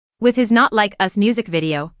With his Not Like Us music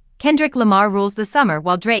video, Kendrick Lamar rules the summer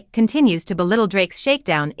while Drake continues to belittle Drake's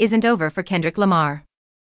shakedown isn't over for Kendrick Lamar.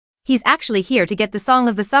 He's actually here to get the Song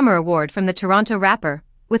of the Summer award from the Toronto rapper.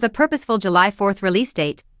 With a purposeful July 4th release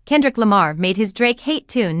date, Kendrick Lamar made his Drake hate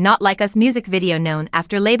tune Not Like Us music video known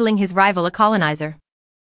after labeling his rival a colonizer.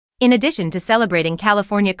 In addition to celebrating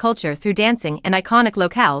California culture through dancing and iconic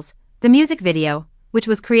locales, the music video, which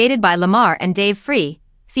was created by Lamar and Dave Free,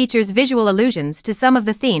 features visual allusions to some of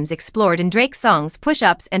the themes explored in Drake's songs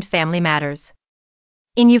Push-Ups and Family Matters.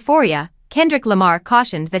 In Euphoria, Kendrick Lamar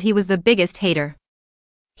cautioned that he was the biggest hater.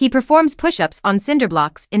 He performs push-ups on cinder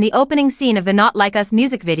blocks in the opening scene of the Not Like Us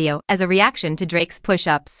music video as a reaction to Drake's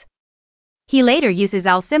push-ups. He later uses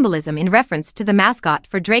owl symbolism in reference to the mascot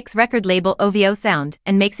for Drake's record label OVO Sound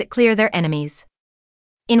and makes it clear they're enemies.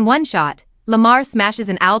 In one shot, Lamar smashes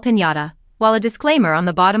an owl piñata, while a disclaimer on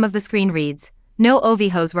the bottom of the screen reads, "No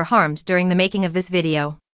OVOs were harmed during the making of this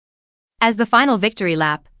video." As the final victory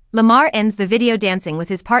lap, Lamar ends the video dancing with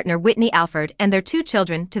his partner Whitney Alford and their 2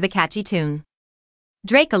 children to the catchy tune.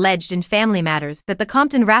 Drake alleged in Family Matters that the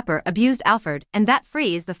Compton rapper abused Alford and that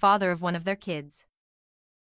Free is the father of one of their kids.